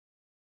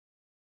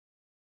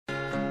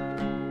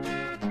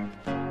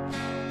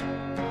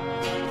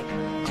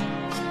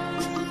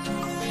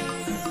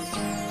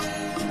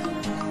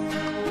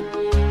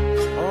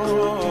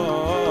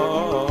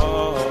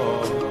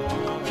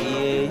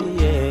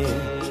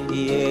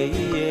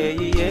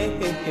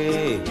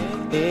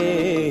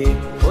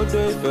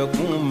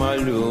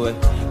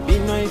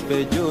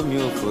fẹjọ́ mi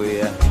ò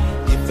fòyà.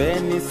 Ìfẹ́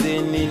ní ṣe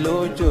ni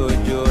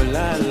lójoojó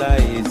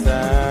láláì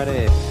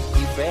sáré.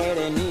 Ìfẹ́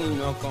rẹ̀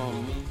nínú ọkàn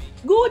mi.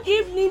 Good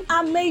evening,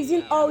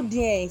 amazing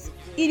audience.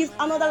 It is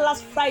another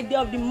last Friday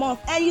of the month,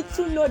 and you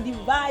two know the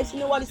vibes, you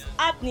know what is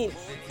happening.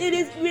 It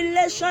is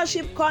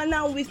Relationship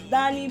Corner with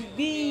Danny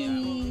B.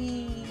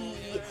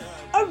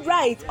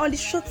 Alright, on the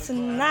show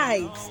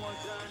tonight,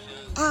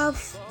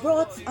 I've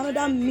brought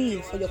another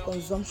meal for your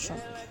consumption.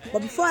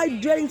 But before I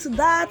drill into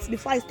that,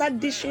 before I start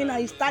dishing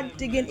and you start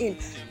digging in,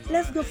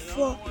 let's go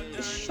for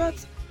a short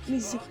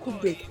musical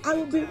break. I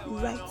will be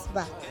right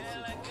back.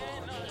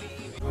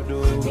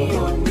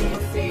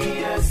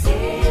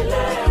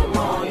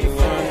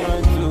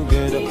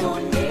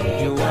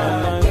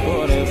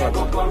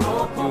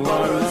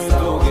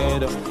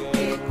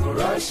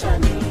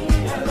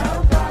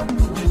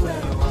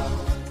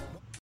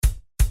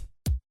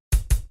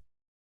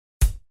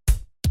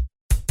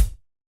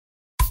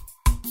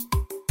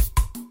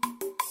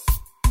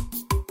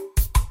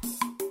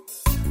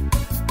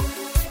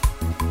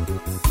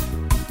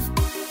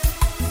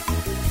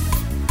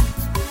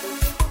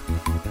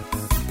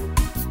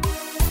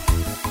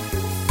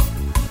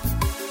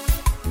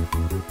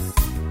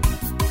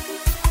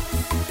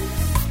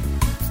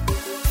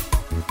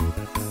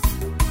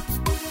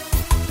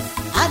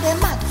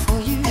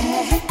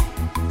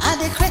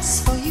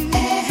 For you,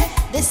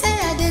 they say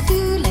I they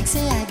do like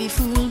say I be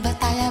fool,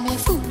 but I am a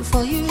fool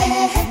for you.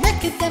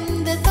 Make it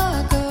them the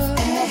talk,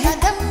 let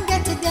them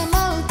get it their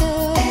mouth.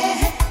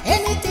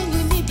 Anything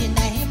you need in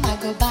him, I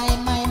go buy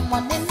my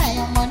money, now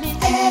your money.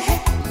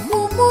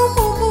 Moo moo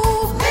moo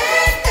moo,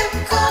 make them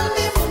call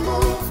me moo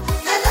moo.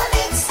 I don't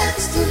need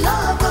sense to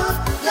love,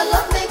 your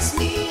love makes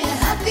me a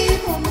happy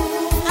moo moo.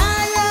 I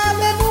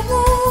am a moo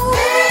moo,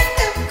 make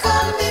them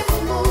call me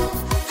moo moo.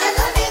 I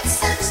don't need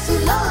sense to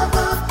love,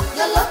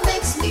 your love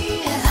makes me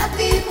a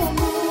happy moo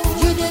moo.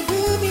 You dey do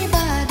me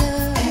bad,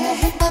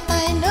 but I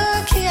no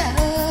care.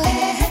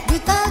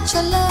 Without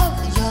your love,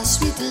 your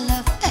sweet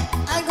love,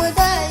 I go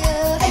die.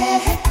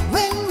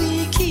 When we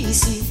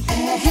kiss,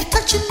 you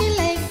touching me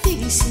like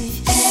this.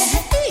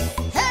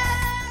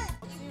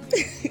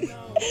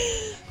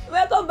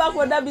 Welcome back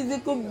for that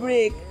musical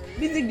break.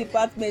 Music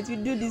department, we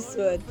do this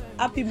one.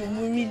 Happy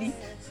Mumu, really.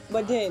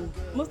 But then,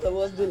 most of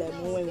us do like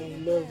Mumu when we're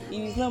in love.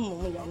 If it's not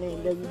Mumu, you're not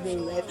in love, you're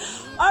in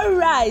life.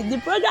 Alright, the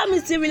program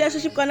is still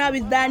Relationship Corner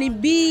with Danny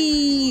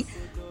B.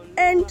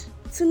 And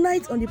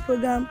tonight on the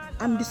program,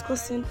 I'm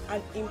discussing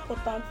an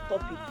important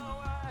topic.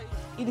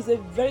 It is a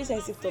very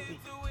sensitive topic.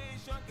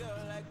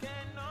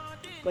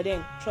 But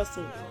then, trust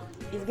me,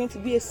 it's going to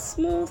be a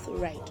smooth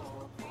ride.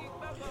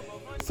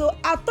 So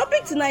our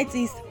topic tonight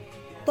is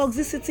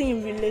toxicity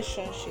in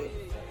relationship.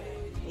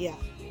 Yeah.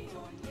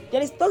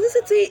 There is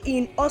toxicity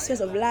in all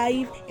spheres of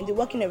life, in the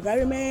working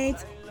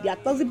environment. There are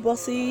toxic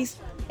bosses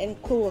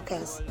and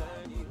co-workers.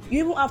 You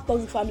even have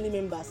toxic family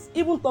members,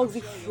 even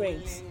toxic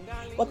friends.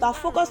 But our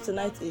focus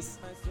tonight is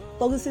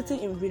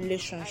toxicity in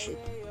relationship.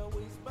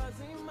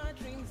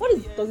 What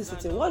is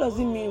toxicity? What does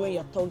it mean when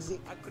you're toxic?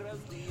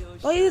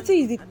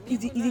 Toxicity is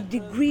the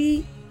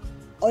degree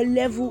or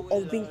level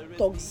of being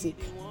toxic.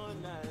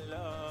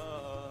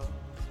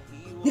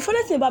 The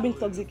funny thing about being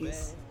toxic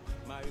is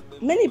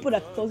many people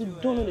that are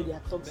toxic don't know that they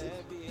are toxic,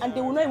 and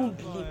they will not even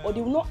believe or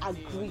they will not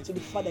agree to the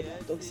fact that they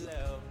are toxic.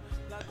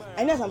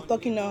 And as I'm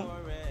talking now,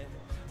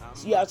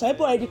 some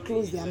people already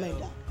close their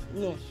mind that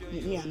no,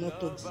 me I'm not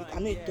toxic.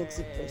 I'm not a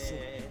toxic person.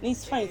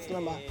 It's fine, it's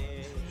normal.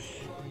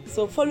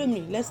 So follow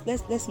me. Let's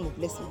move.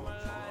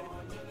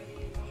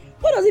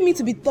 What does it mean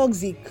to be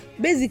toxic?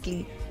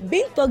 Basically,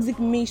 being toxic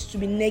means to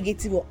be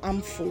negative or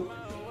harmful.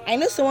 I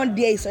know someone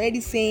there is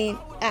already saying,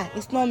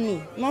 it's not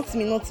me.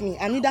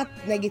 I'm neither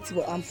negative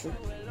or harmful.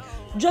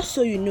 Just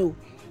so you know,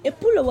 a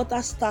pool of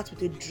water starts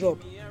with a drop.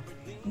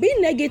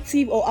 Being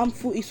negative or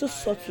harmful is so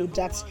subtle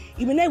that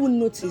you may not even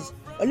notice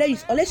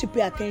unless you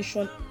pay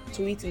attention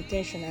to it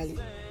intentionally.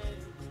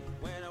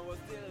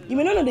 You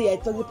may not know that you're a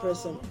toxic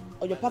person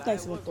or your partner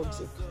is even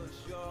toxic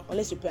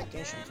unless you pay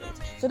attention to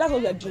it. So that's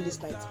what we are doing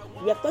this night.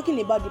 We are talking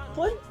about the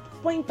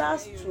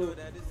pointers to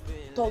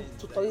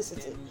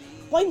toxicity.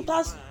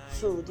 Pointers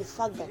to the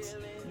fact that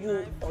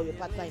you or your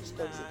partner is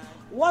toxic.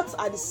 What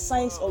are the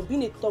signs of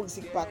being a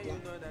toxic partner?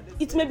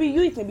 It may be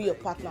you, it may be your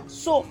partner.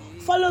 So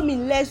follow me,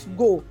 let's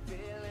go.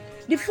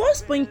 The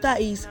first pointer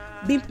is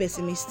being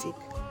pessimistic.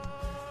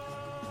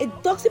 A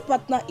toxic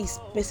partner is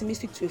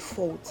pessimistic to a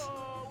fault.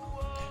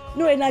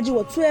 No energy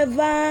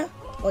whatsoever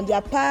on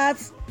their part.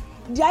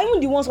 They are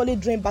even the ones always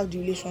drawing back the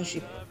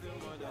relationship.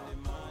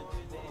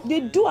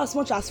 They do as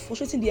much as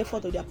frustrating the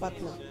effort of their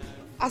partner.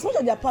 As much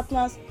as their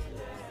partners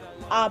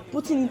are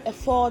putting in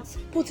effort,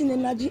 putting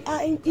energy,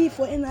 E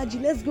for energy,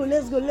 let's go,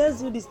 let's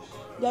do this.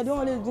 They are doing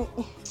always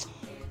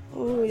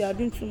doing, you are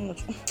doing too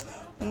much.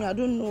 I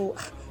don't know.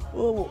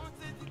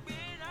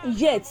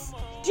 Yet,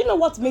 do you know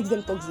what makes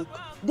them toxic?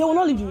 They will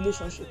not leave the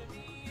relationship.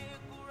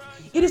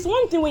 It is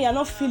one thing when you are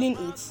not feeling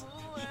it,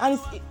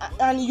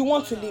 and you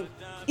want to leave.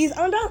 It's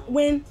another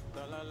when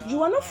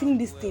you are not feeling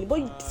this thing, but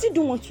you still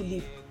don't want to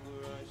leave.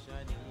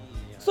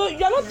 So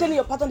you are not telling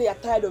your partner that you are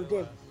tired of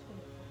them.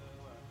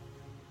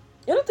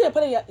 You're not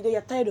telling your partner that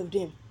you're tired of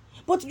them,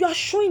 but you are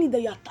showing it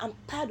that I'm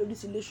tired of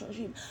this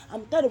relationship.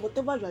 I'm tired of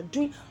whatever you are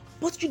doing,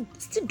 but you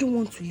still don't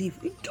want to leave.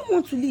 You don't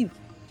want to leave.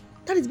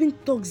 That is being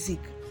toxic.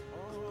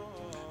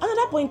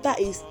 Another pointer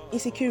is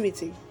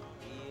insecurity.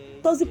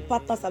 Toxic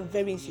partners are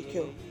very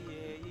insecure.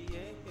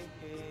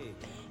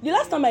 The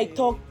last time I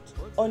talked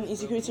on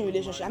insecurity in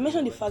relationship, I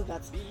mentioned the fact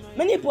that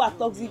many people are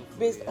toxic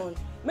based on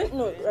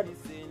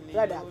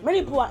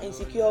many people are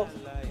insecure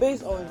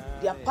based on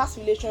their past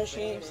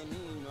relationships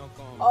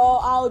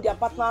or how their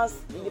partners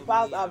in the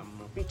past have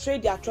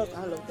betrayed their trust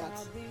and all of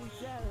that.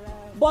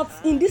 But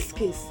in this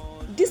case,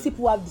 these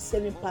people have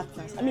deserving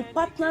partners. I mean,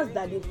 partners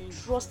that they've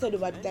trusted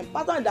over the time,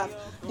 partners that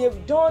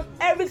they've done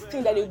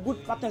everything that a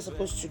good partner is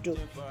supposed to do.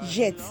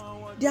 Yet,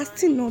 they are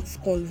still not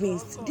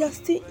convinced. They are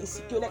still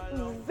insecure, like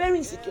very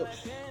insecure.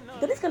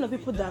 They're these kind of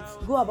people that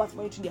go about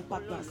monitoring their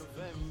partners.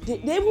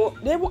 They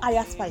even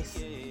hire spies.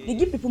 They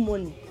give people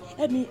money.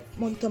 Help me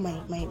monitor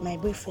my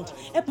boyfriend.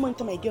 Help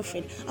monitor my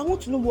girlfriend. I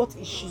want to know what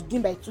she's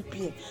doing by 2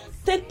 p.m.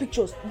 Take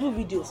pictures, do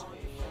videos.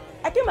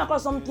 I came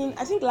across something,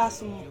 I think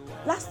last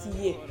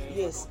year,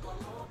 yes,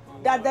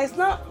 that there's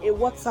now a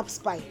WhatsApp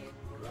spy.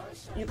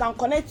 You can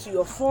connect to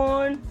your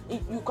phone,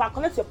 you can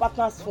connect to your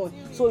partner's phone,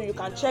 so you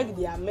can check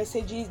their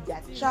messages,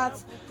 their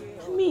chats.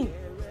 I mean,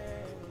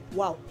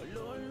 wow.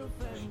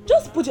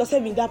 Just put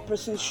yourself in that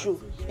person's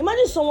shoe.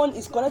 Imagine someone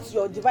is connected to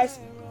your device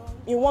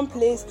in one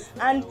place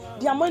and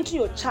they are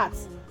monitoring your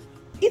chats.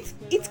 It's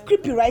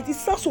creepy, right? It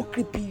sounds so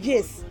creepy.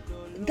 Yes,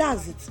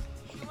 that's it.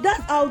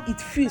 That's how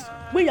it feels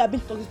when you are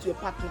being toxic to your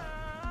partner.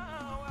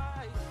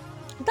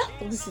 That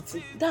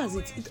toxicity, that's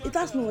it. It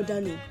has no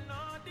other name.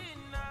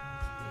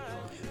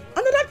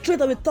 Another trait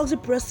of a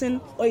toxic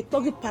person or a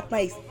toxic partner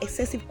is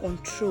excessive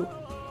control.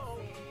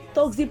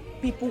 Toxic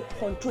people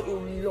control a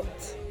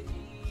lot.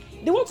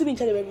 They want to be in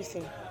charge of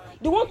everything.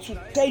 They want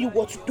to tell you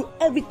what to do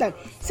every time.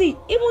 See,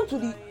 even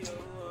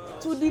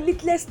to the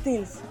littlest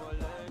things,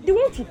 they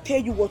want to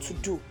tell you what to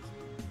do.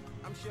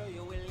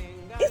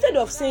 Instead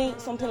of saying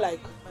something like,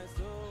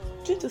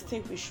 "Do you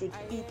think we should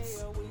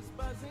eat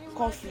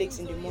cornflakes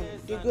in the morning?"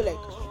 They go like,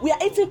 "We are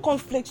eating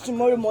cornflakes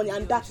tomorrow morning,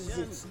 and that is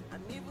it."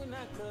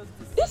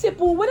 These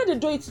people, whether they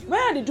do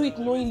it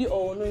knowingly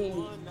or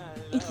unknowingly,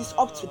 it is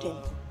up to them.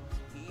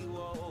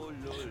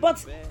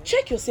 But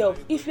check yourself.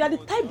 If you are the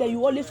type that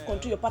you always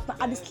control your partner,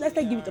 at the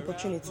slightest give it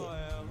opportunity.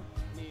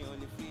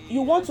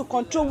 You want to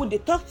control who they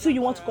talk to,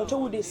 you want to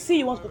control who they see,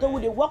 you want to control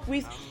who they work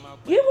with.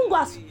 You even go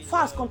as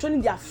far as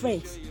controlling their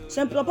friends.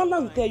 Some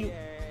partners will tell you,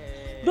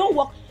 don't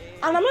work.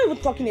 And I'm not even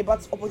talking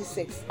about opposite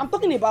sex. I'm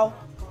talking about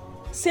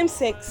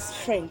same-sex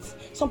friends.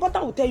 Some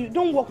partner will tell you,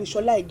 don't work with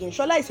Shola again.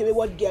 Shola is a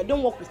wayward girl.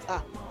 Don't work with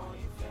her.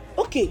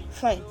 Okay,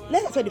 fine.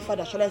 Let's accept the fact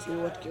that Shola is a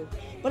wayward girl.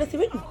 But there's a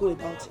way you go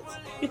about it.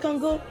 You can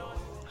go,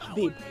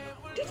 "Babe,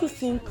 do you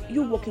think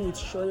you working with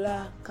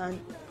Shola can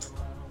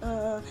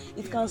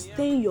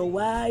stain your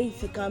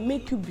wife? It can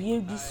make you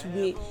behave this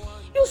way?"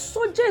 You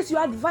suggest, you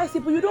advise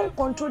people. You don't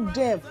control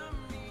them.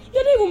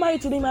 You're not even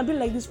married to them. I've been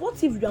like this.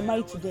 What if you are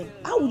married to them?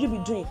 How would you be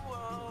doing?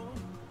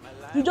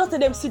 You just tell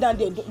them, sit down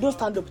there, don't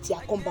stand up till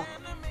I come back.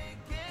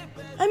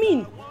 I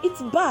mean,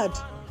 it's bad.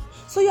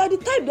 So you are the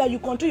type that you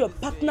control your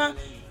partner,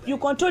 you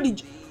control the...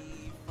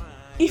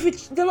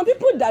 There are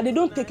people that they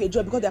don't take a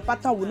job because their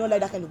partner will not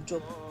like that kind of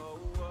job.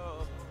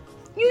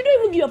 You don't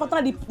even give your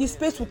partner the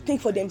space to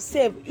think for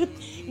themselves.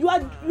 You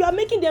are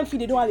making them feel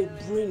they don't have a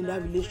brain in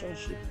that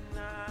relationship.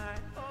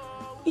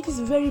 It is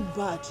very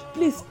bad.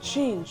 Please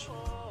change.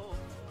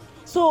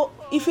 So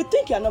if you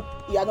think you are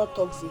not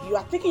toxic, you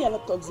are thinking you are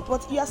not toxic,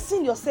 but you are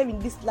seeing yourself in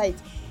this light.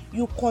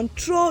 You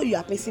control, you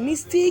are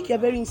pessimistic, you are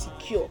very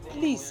insecure.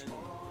 Please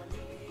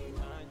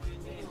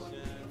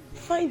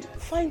find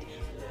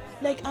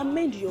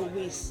amend your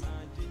ways.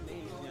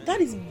 That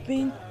is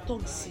being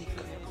toxic.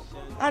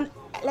 And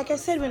like I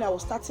said when I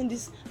was starting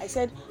this, I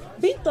said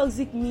being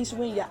toxic means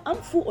when you are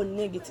harmful or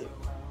negative.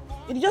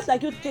 It's just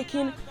like you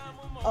taking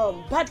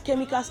bad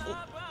chemicals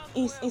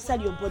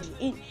inside your body,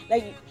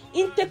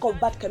 intake of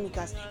bad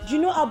chemicals. Do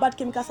you know how bad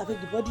chemicals affect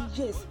the body?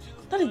 Yes,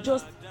 that is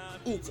just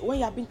it. When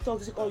you are being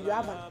toxic or you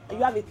have a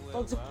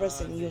toxic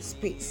person in your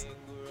space.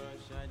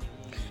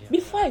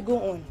 Before I go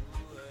on,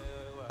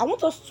 I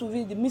want us to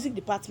read the music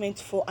department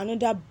for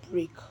another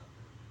break.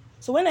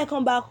 So when I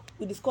come back,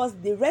 we discuss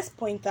the rest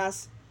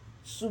pointers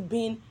to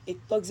being a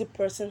toxic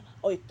person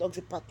or a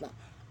toxic partner.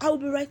 I will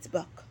be right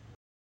back.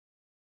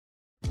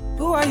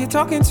 Who are you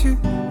talking to?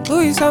 Who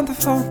is on the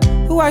phone?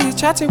 Who are you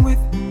chatting with?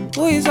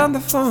 Who is on the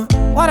phone?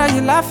 What are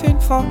you laughing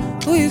for?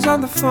 Who is on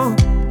the phone?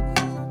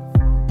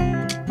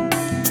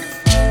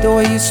 The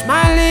way you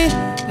smiling,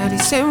 not the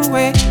same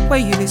way. Way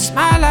you dey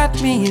smile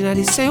at me, not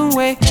the same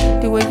way.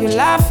 The way you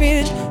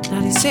laughing,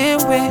 not the same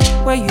way.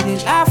 Way you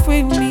dey laugh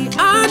with me.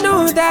 I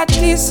know that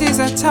this is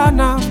a turn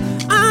off.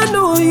 I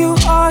know you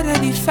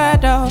already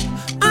fed up.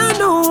 I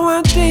know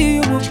one day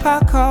you will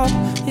pack up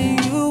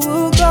and you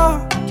will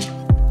go.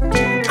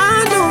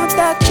 I know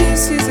that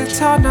this is a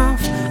turn off.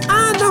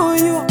 I know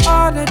you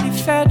already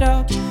fed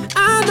up.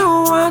 I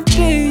know one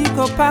day you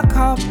go back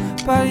up,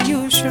 but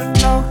you should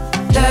know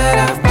that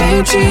I've been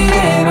been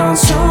cheated on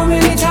so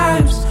many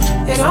times.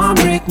 They don't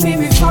break me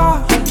before.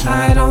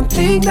 I don't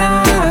think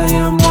that I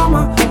am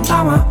mama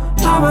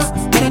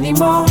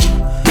anymore.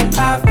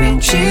 I've been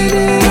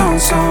cheated on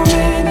so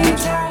many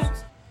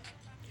times.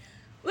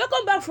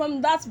 Welcome back from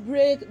that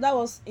break. That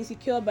was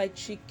Insecure by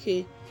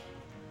Chike.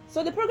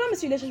 So the program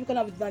is Relationship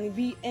Corner with Danny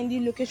B, and the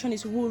location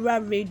is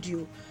Rural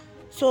Radio.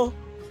 So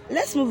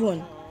let's move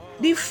on.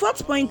 The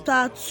fourth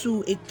pointer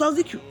to a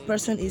toxic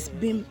person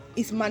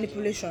is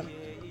manipulation.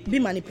 Be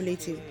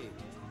manipulative.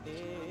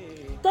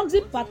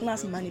 Toxic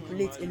partners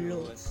manipulate a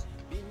lot.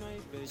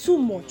 Too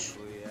much.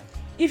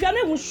 If you're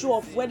not even sure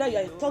of whether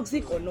you're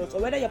toxic or not,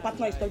 or whether your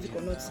partner is toxic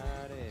or not,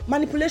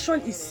 manipulation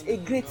is a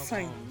great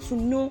sign to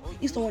know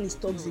if someone is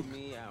toxic.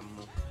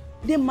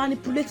 They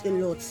manipulate a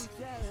lot.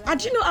 And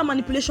do you know how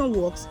manipulation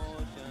works?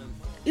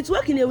 It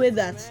works in a way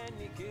that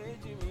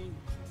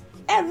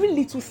every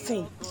little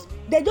thing,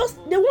 they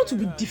want to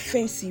be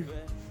defensive.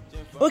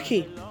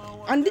 Okay,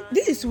 and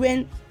this is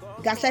when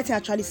gaslighting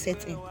actually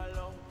sets in.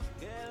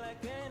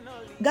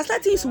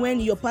 Gaslighting is when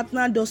your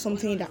partner does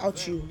something that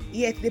hurts you,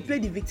 yet they play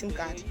the victim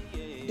card.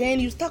 Then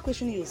you start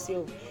questioning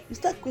yourself. You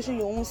start questioning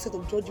your own set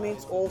of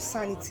judgments or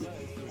sanity.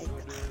 Like,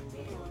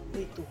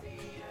 wait,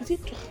 is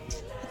it?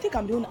 I think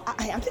I'm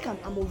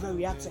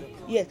overreacting.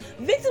 Yes,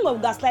 victim of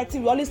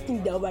gaslighting, we always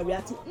think they're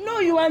overreacting. No,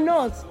 you are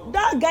not.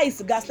 That guy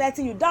is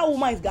gaslighting you. That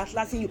woman is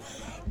gaslighting you.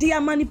 They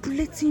are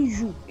manipulating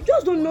you. You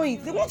just don't know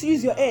it. They want to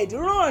use your head.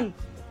 Run.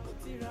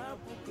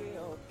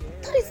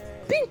 That is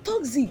being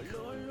toxic.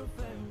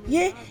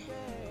 Yeah.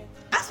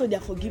 Ask for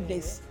their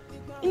forgiveness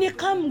in a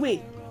calm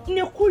way, in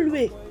a cool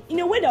way,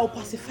 in a way that will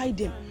pacify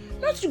them.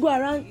 Not to go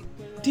around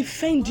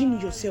defending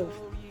yourself.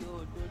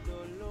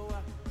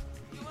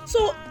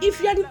 So if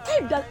you are the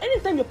type that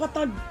anytime your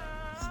partner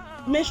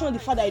mentions the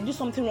fact that you do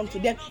something wrong to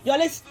them, you're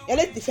always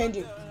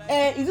defending.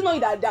 Is it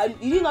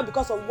not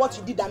because of what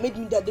you did that made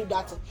me do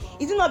that?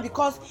 Is it not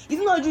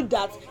you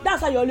that?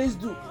 That's how you always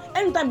do.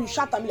 Anytime you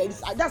shout at me like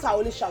this, that's how I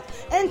always shout.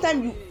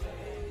 Anytime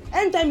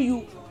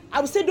you, I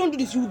will say don't do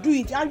this, you do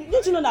it, and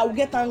don't you know that I will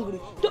get angry?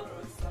 You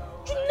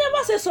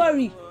never say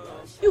sorry.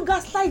 You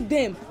gaslight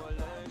them.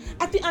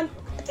 I think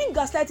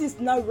gaslighting is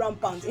now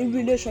rampant in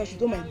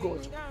relationships. Oh my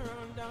God.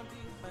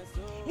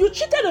 You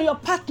cheated on your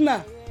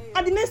partner,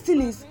 and the next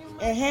thing is,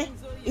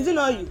 is it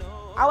not you?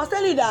 I was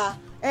telling you that,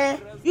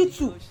 you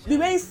too, be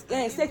wearing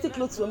sexy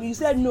clothes for me. You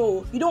said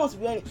no, you don't want to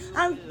be wearing it.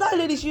 And that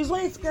lady, she's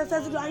wearing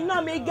sexy clothes, and you know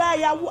I'm a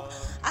guy.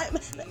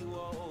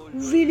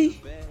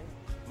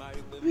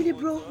 Really,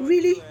 bro,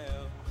 really.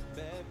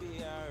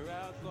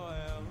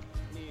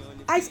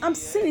 I'm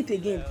saying it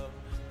again.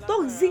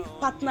 Toxic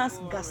partners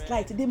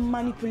gaslight. They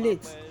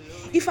manipulate.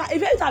 If I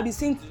have been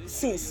saying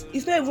since,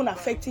 it's not even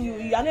affecting you.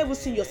 You are not even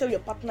seeing yourself, your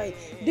partner.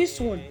 This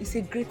one is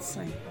a great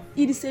sign.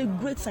 It is a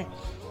great sign.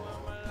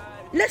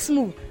 Let's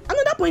move.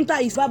 Another pointer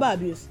is verbal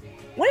abuse.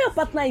 When your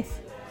partner is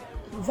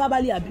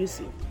verbally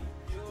abusive,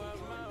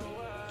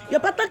 your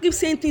partner keeps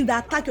saying things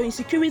that attack your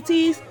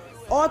insecurities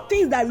or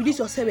things that reduce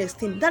your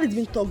self-esteem. That is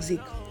being toxic.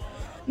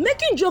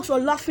 Making jokes or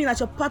laughing at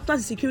your partner's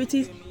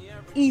insecurities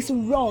is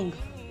wrong.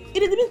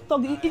 It is being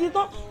toxic. It is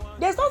not.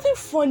 There's nothing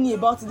funny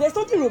about it. There's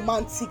nothing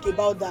romantic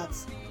about that.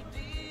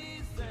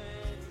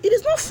 It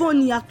is not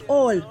funny at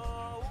all.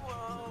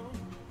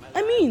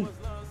 I mean,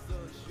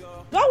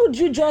 why would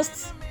you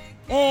just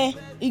you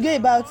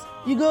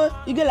go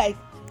like,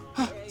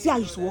 see how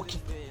you're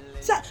walking.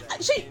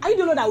 See, I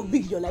don't know that will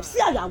big your life.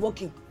 See how you are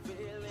walking.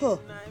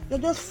 You're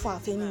just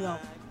fat anyhow.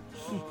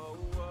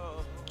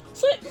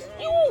 So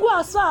you won't go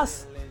as far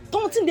as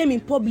taunting them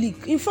in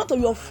public, in front of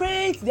your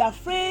friends, their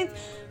friends.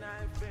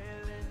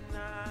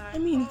 I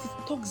mean, it is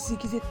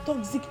toxic. It's a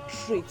toxic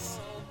trait.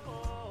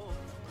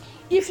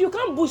 If you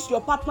can't boost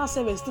your partner's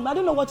self-esteem, I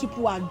don't know what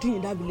people are doing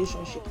in that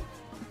relationship.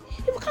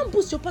 If you can't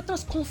boost your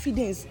partner's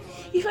confidence,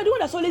 if you're the one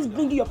that's always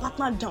bringing your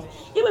partner down,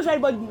 even if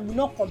everybody will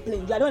not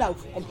complain, you are the one that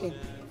will complain.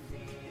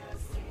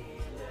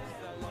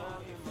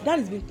 That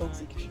is being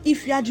toxic.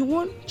 If you are the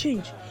one,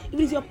 change. If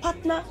it is your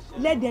partner,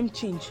 let them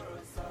change.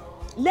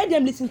 Let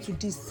them listen to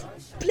this.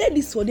 Play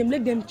this for them.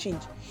 Let them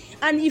change.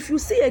 And if you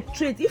see a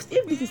trait, if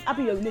this is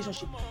happening in your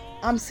relationship,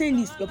 I'm saying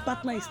this, your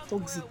partner is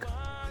toxic.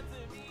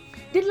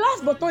 The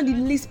last but not the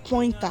least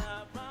pointer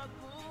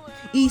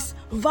is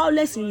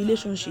violence in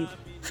relationship.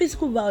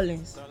 Physical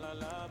violence.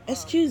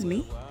 Excuse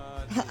me.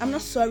 I'm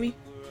not sorry.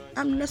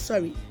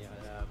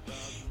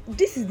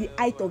 This is the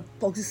height of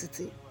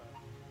toxicity.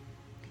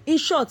 In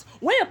short,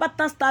 when your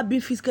partner starts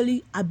being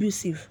physically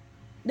abusive,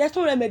 there's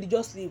no remedy,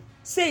 just leave.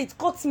 Say it,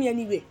 cut me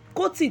anyway.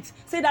 Cut it.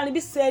 Say Danny B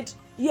said,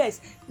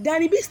 yes.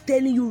 Danny B is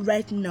telling you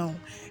right now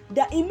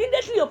that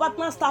immediately your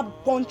partner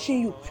start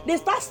punching you, they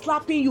start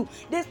slapping you.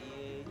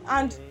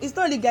 And it's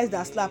not only guys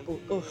that slap.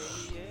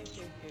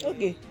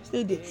 Okay,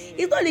 stay there.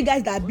 It's not only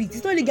guys that beat.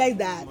 It's not only guys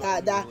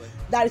that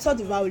resort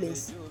to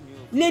violence.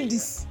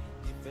 Ladies,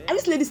 I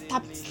wish ladies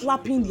stop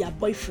slapping their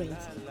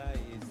boyfriends.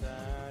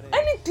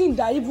 Anything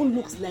that even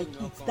looks like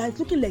it, that is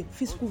looking like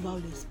physical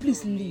violence,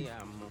 please leave.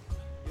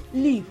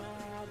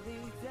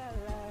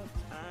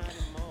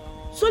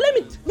 So let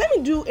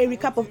me do a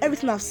recap of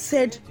everything I've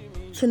said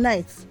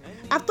tonight,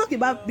 I've talked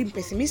about being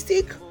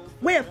pessimistic.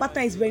 When your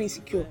partner is very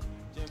insecure,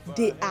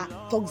 they are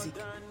toxic.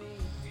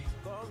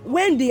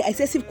 When they are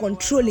excessive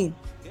controlling,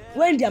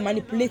 when they are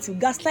manipulative,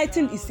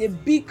 gaslighting is a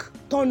big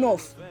turn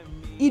off.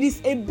 It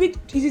is a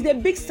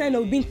big sign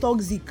of being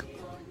toxic.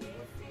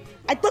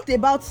 I talked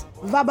about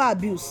verbal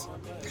abuse,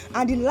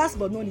 and the last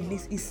but not the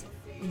least is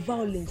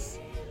violence,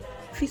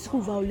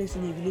 physical violence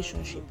in a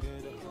relationship.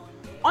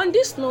 On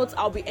this note,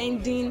 I'll be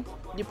ending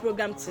the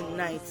program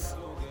tonight.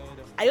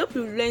 I hope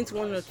you learned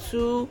one or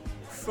two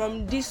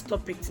from this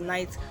topic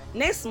tonight.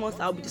 Next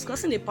month, I'll be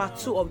discussing a part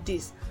 2 of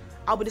this.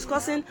 I'll be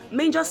discussing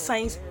major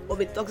signs of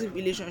a toxic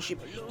relationship.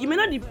 You may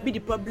not be the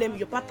problem,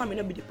 your partner may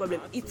not be the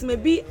problem. It may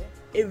be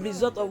a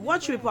result of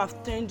what you people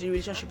have turned the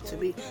relationship to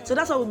be. So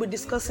that's what we'll be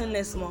discussing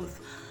next month.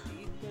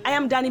 I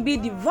am Danny B,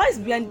 the voice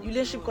behind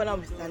Relationship Corner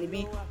with Danny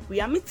B. We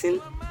are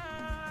meeting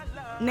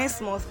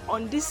next month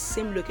on this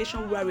same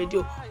location, we are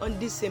radio, on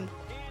this same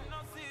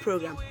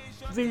program.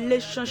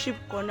 Relationship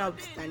Corner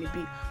with Danny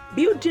B.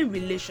 Building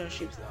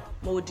relationships,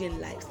 molding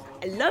lives.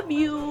 I love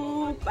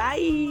you.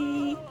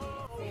 Bye.